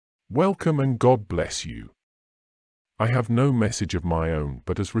Welcome and God bless you. I have no message of my own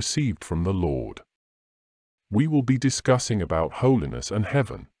but as received from the Lord. We will be discussing about holiness and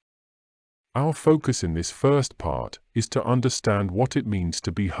heaven. Our focus in this first part is to understand what it means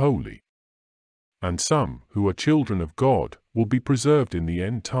to be holy. And some, who are children of God, will be preserved in the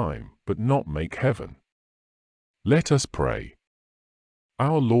end time, but not make heaven. Let us pray.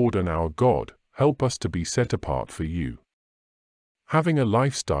 Our Lord and our God, help us to be set apart for you. Having a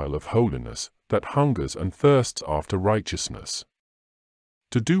lifestyle of holiness that hungers and thirsts after righteousness.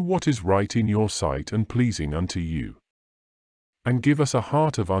 To do what is right in your sight and pleasing unto you. And give us a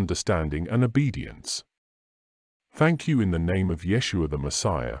heart of understanding and obedience. Thank you in the name of Yeshua the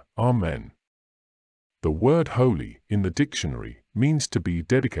Messiah. Amen. The word holy in the dictionary means to be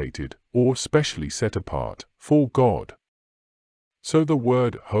dedicated or specially set apart for God. So the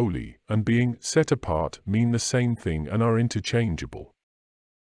word holy and being set apart mean the same thing and are interchangeable.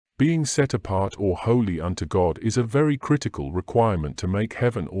 Being set apart or holy unto God is a very critical requirement to make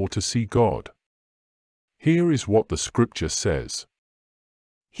heaven or to see God. Here is what the scripture says.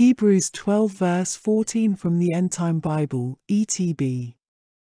 Hebrews 12 verse 14 from the End Time Bible, ETB.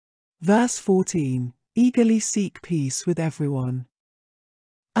 Verse 14, eagerly seek peace with everyone.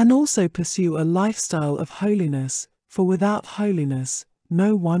 And also pursue a lifestyle of holiness, for without holiness,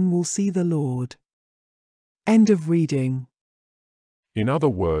 no one will see the Lord. End of reading. In other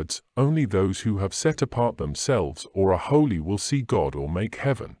words, only those who have set apart themselves or are holy will see God or make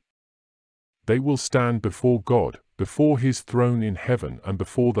heaven. They will stand before God, before his throne in heaven and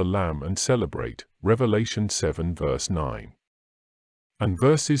before the Lamb and celebrate, Revelation 7 verse 9. And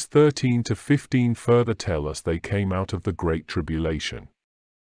verses 13 to 15 further tell us they came out of the Great Tribulation.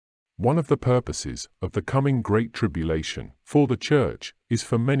 One of the purposes of the coming Great Tribulation for the church is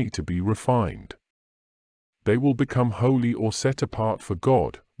for many to be refined. They will become holy or set apart for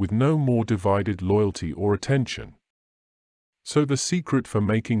God, with no more divided loyalty or attention. So the secret for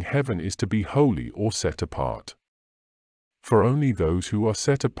making heaven is to be holy or set apart. For only those who are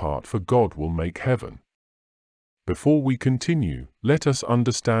set apart for God will make heaven. Before we continue, let us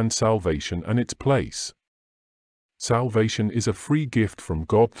understand salvation and its place. Salvation is a free gift from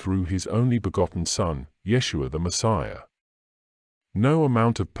God through his only begotten Son, Yeshua the Messiah. No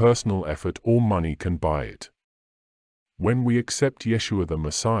amount of personal effort or money can buy it. When we accept Yeshua the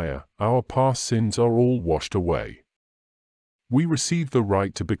Messiah, our past sins are all washed away. We receive the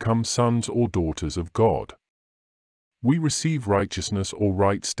right to become sons or daughters of God. We receive righteousness or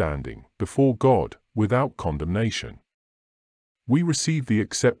right standing before God, without condemnation. We receive the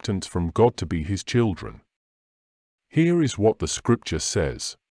acceptance from God to be his children. Here is what the scripture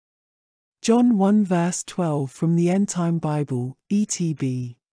says. John 1 verse 12 from the End Time Bible,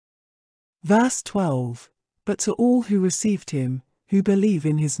 ETB. Verse 12, but to all who received him, who believe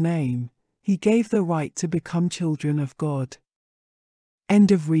in his name, he gave the right to become children of God.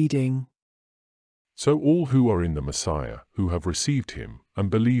 End of reading. So all who are in the Messiah, who have received him, and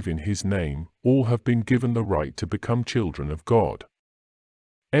believe in his name, all have been given the right to become children of God.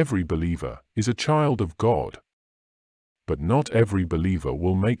 Every believer is a child of God. But not every believer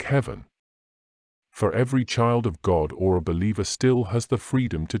will make heaven. For every child of God or a believer still has the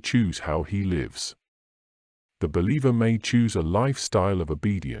freedom to choose how he lives. The believer may choose a lifestyle of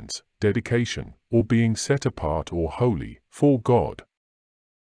obedience, dedication, or being set apart or holy for God.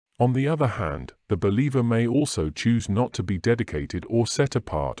 On the other hand, the believer may also choose not to be dedicated or set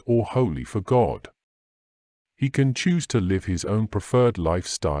apart or holy for God. He can choose to live his own preferred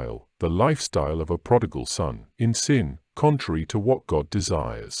lifestyle, the lifestyle of a prodigal son, in sin, contrary to what God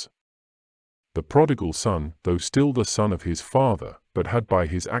desires. The prodigal son, though still the son of his father, but had by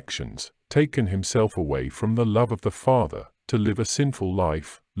his actions taken himself away from the love of the Father to live a sinful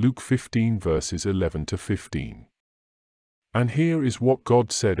life, Luke 15 verses 11 to 15. And here is what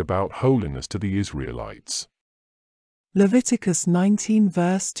God said about holiness to the Israelites. Leviticus 19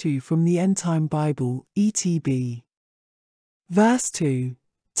 verse 2 from the End Time Bible, ETB. Verse 2,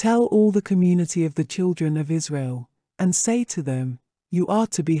 tell all the community of the children of Israel, and say to them, you are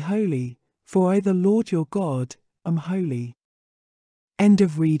to be holy, for I the Lord your God, am holy. End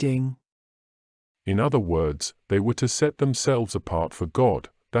of reading. In other words, they were to set themselves apart for God,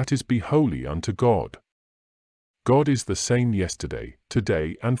 that is, be holy unto God. God is the same yesterday,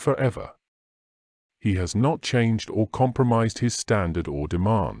 today, and forever. He has not changed or compromised his standard or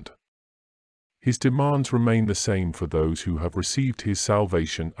demand. His demands remain the same for those who have received his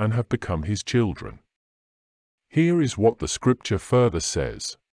salvation and have become his children. Here is what the scripture further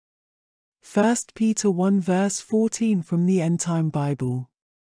says. 1 Peter 1 verse 14 from the End Time Bible.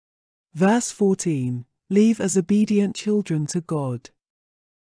 Verse 14, live as obedient children to God.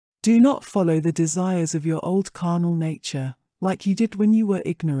 Do not follow the desires of your old carnal nature, like you did when you were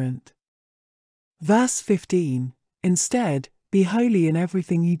ignorant. Verse 15. Instead, be holy in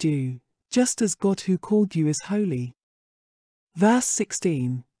everything you do, just as God who called you is holy. Verse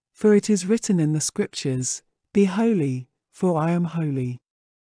 16. For it is written in the Scriptures, be holy, for I am holy.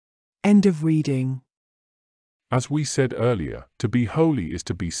 End of reading. As we said earlier, to be holy is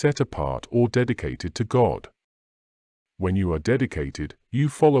to be set apart or dedicated to God. When you are dedicated, you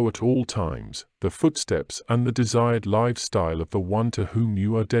follow at all times the footsteps and the desired lifestyle of the one to whom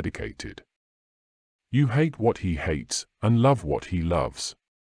you are dedicated. You hate what he hates and love what he loves.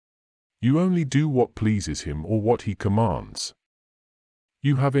 You only do what pleases him or what he commands.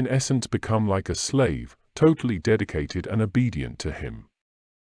 You have in essence become like a slave, totally dedicated and obedient to him.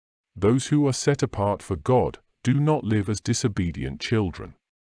 Those who are set apart for God do not live as disobedient children.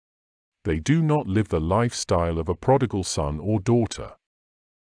 They do not live the lifestyle of a prodigal son or daughter,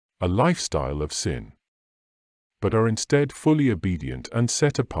 a lifestyle of sin, but are instead fully obedient and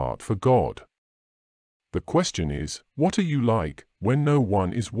set apart for God. The question is, what are you like when no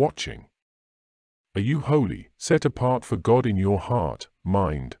one is watching? Are you holy, set apart for God in your heart,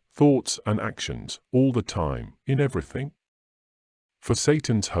 mind, thoughts and actions, all the time, in everything? For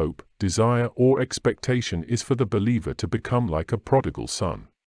Satan's hope, desire or expectation is for the believer to become like a prodigal son,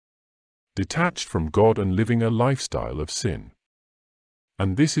 detached from God and living a lifestyle of sin.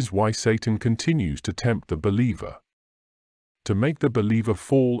 And this is why Satan continues to tempt the believer, to make the believer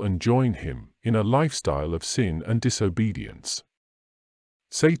fall and join him in a lifestyle of sin and disobedience.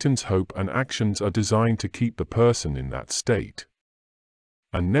 Satan's hope and actions are designed to keep the person in that state,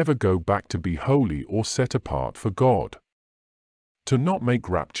 and never go back to be holy or set apart for God. To not make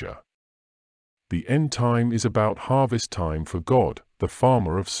rapture. The end time is about harvest time for God, the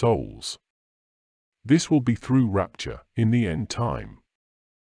farmer of souls. This will be through rapture, in the end time.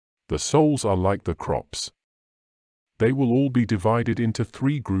 The souls are like the crops. They will all be divided into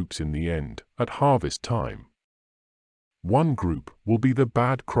 3 groups in the end, at harvest time. One group will be the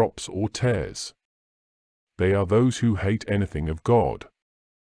bad crops or tares. They are those who hate anything of God.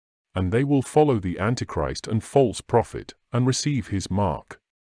 And they will follow the Antichrist and false prophet, and receive his mark.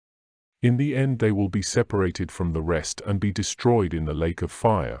 In the end they will be separated from the rest and be destroyed in the lake of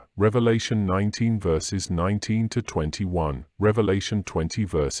fire. Revelation 19 verses 19 to 21, Revelation 20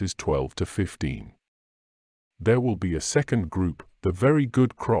 verses 12 to 15. There will be a second group, the very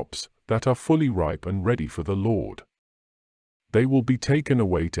good crops, that are fully ripe and ready for the Lord. They will be taken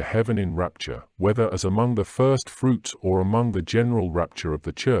away to heaven in rapture, whether as among the first fruits or among the general rapture of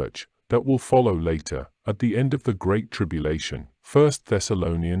the church, that will follow later, at the end of the Great Tribulation, 1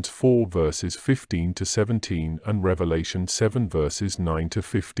 Thessalonians 4 verses 15 to 17 and Revelation 7 verses 9 to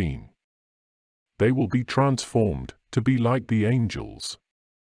 15. They will be transformed, to be like the angels.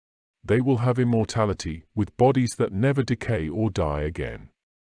 They will have immortality, with bodies that never decay or die again.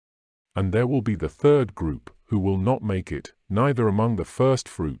 And there will be the third group, who will not make it, neither among the first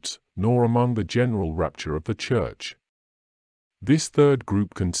fruits, nor among the general rapture of the church. This third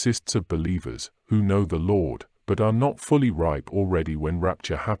group consists of believers, who know the Lord, but are not fully ripe or ready when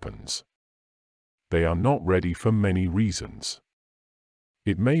rapture happens. They are not ready for many reasons.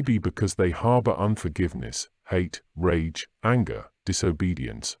 It may be because they harbor unforgiveness, hate, rage, anger,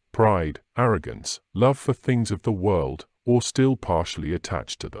 disobedience, pride, arrogance, love for things of the world, or still partially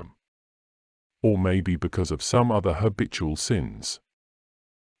attached to them. Or maybe because of some other habitual sins.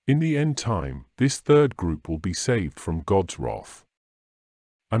 In the end time, this third group will be saved from God's wrath,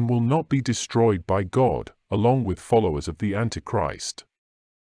 and will not be destroyed by God, along with followers of the Antichrist.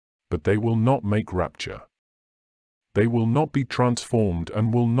 But they will not make rapture. They will not be transformed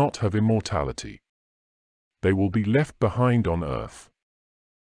and will not have immortality. They will be left behind on earth.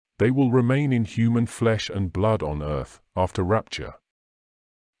 They will remain in human flesh and blood on earth, after rapture.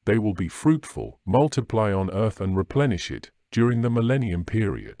 They will be fruitful, multiply on earth and replenish it, during the millennium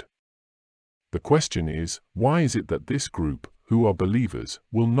period. The question is, why is it that this group, who are believers,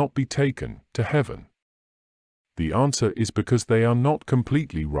 will not be taken to heaven? The answer is because they are not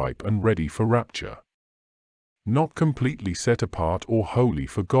completely ripe and ready for rapture. Not completely set apart or holy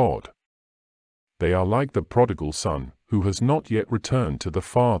for God. They are like the prodigal son, who has not yet returned to the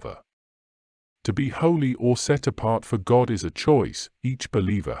Father. To be holy or set apart for God is a choice each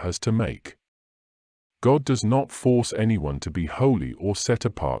believer has to make. God does not force anyone to be holy or set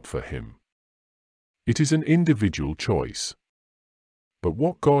apart for Him. It is an individual choice. But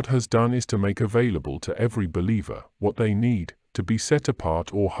what God has done is to make available to every believer what they need to be set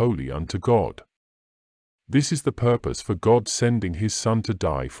apart or holy unto God. This is the purpose for God sending His Son to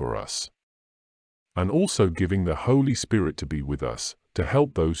die for us, and also giving the Holy Spirit to be with us, to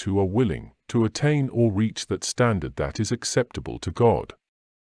help those who are willing to attain or reach that standard that is acceptable to God.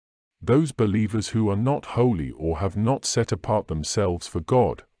 Those believers who are not holy or have not set apart themselves for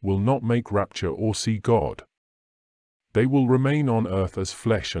God will not make rapture or see God. They will remain on earth as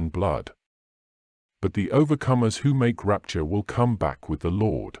flesh and blood. But the overcomers who make rapture will come back with the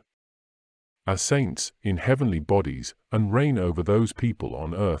Lord as saints in heavenly bodies and reign over those people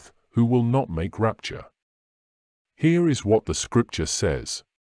on earth who will not make rapture. Here is what the scripture says.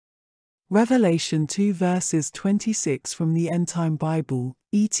 Revelation 2 verses 26 from the End Time Bible,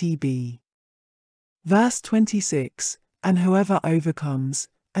 ETB. Verse 26, and whoever overcomes,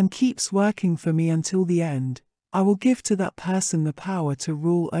 and keeps working for me until the end, I will give to that person the power to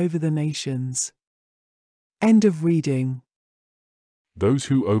rule over the nations. End of reading. Those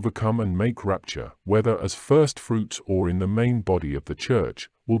who overcome and make rapture, whether as first fruits or in the main body of the church,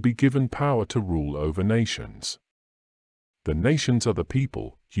 will be given power to rule over nations. The nations are the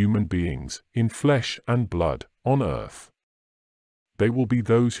people, human beings, in flesh and blood, on earth. They will be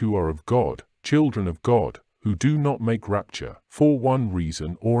those who are of God, children of God, who do not make rapture, for one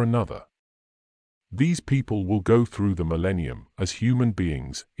reason or another. These people will go through the millennium as human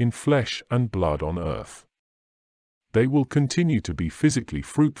beings, in flesh and blood on earth. They will continue to be physically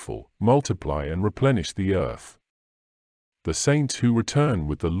fruitful, multiply and replenish the earth. The saints who return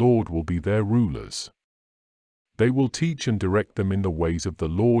with the Lord will be their rulers. They will teach and direct them in the ways of the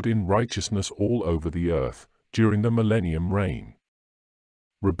Lord in righteousness all over the earth, during the millennium reign.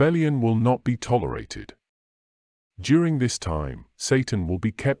 Rebellion will not be tolerated. During this time, Satan will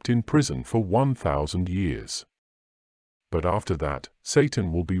be kept in prison for 1,000 years. But after that,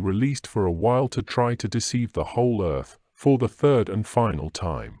 Satan will be released for a while to try to deceive the whole earth, for the third and final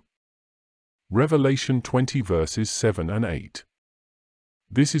time. Revelation 20 verses 7 and 8.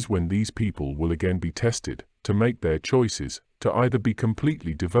 This is when these people will again be tested, to make their choices, to either be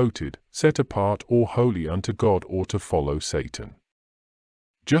completely devoted, set apart or holy unto God or to follow Satan.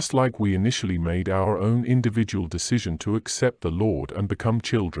 Just like we initially made our own individual decision to accept the Lord and become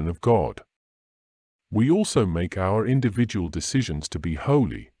children of God, we also make our individual decisions to be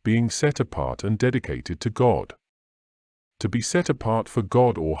holy, being set apart and dedicated to God. To be set apart for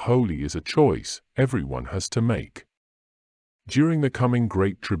God or holy is a choice everyone has to make. During the coming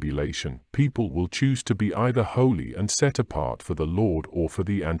Great Tribulation, people will choose to be either holy and set apart for the Lord or for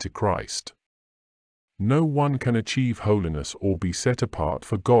the Antichrist. No one can achieve holiness or be set apart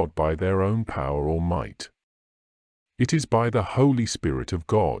for God by their own power or might. It is by the Holy Spirit of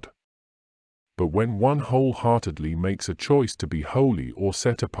God. But when one wholeheartedly makes a choice to be holy or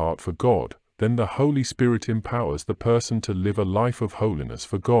set apart for God, then the Holy Spirit empowers the person to live a life of holiness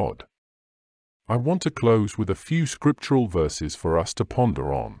for God. I want to close with a few scriptural verses for us to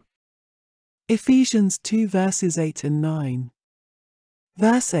ponder on. Ephesians 2 verses 8 and 9.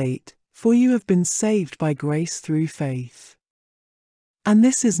 Verse 8, for you have been saved by grace through faith. And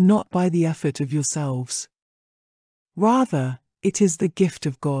this is not by the effort of yourselves. Rather, it is the gift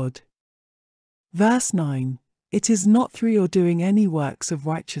of God. Verse 9, it is not through your doing any works of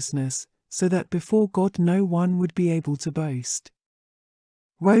righteousness, so that before God no one would be able to boast.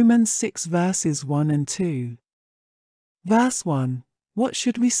 Romans 6 verses 1 and 2. Verse 1, what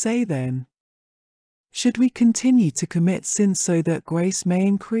should we say then? Should we continue to commit sin so that grace may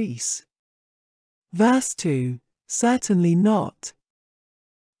increase? Verse 2, certainly not.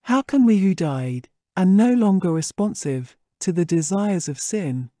 How can we who died, and no longer responsive to the desires of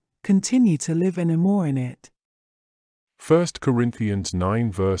sin, continue to live any more in it? 1 Corinthians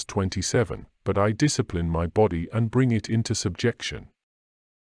 9 verse 27, but I discipline my body and bring it into subjection.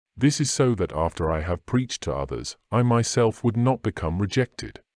 This is so that after I have preached to others, I myself would not become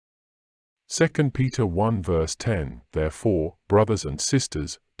rejected. 2 Peter 1 verse 10, therefore, brothers and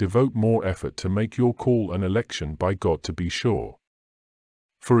sisters, devote more effort to make your call and election by God to be sure.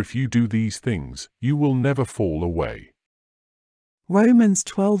 For if you do these things, you will never fall away. Romans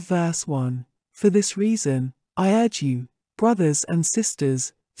 12 verse 1, for this reason, I urge you, brothers and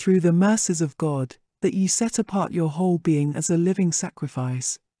sisters, through the mercies of God, that you set apart your whole being as a living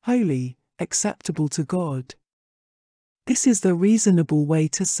sacrifice, holy, acceptable to God. This is the reasonable way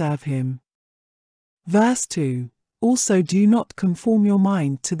to serve Him. Verse 2, also do not conform your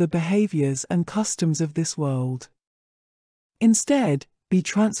mind to the behaviors and customs of this world. Instead, be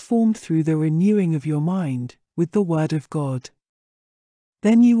transformed through the renewing of your mind, with the Word of God.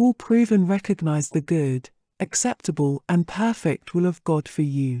 Then you will prove and recognize the good, acceptable and perfect will of God for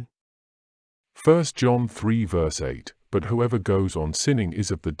you. 1 John 3 verse 8, but whoever goes on sinning is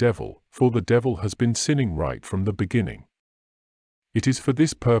of the devil, for the devil has been sinning right from the beginning. It is for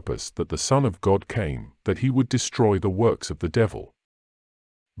this purpose that the Son of God came, that he would destroy the works of the devil.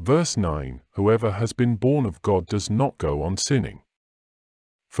 Verse 9, whoever has been born of God does not go on sinning.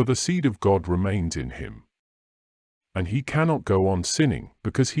 For the seed of God remains in him. And he cannot go on sinning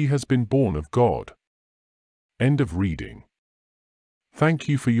because he has been born of God. End of reading. Thank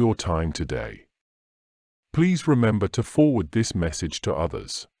you for your time today. Please remember to forward this message to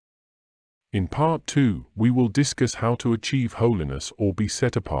others. In Part 2, we will discuss how to achieve holiness or be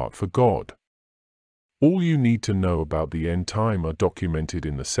set apart for God. All you need to know about the end time are documented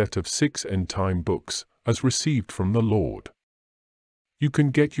in the set of 6 end time books, as received from the Lord. You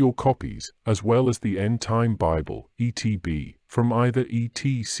can get your copies, as well as the End Time Bible, ETB, from either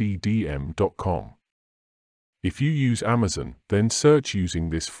etcdm.com. If you use Amazon, then search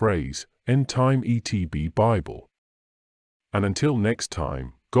using this phrase, End Time ETB Bible. And until next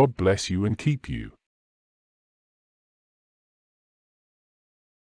time, God bless you and keep you.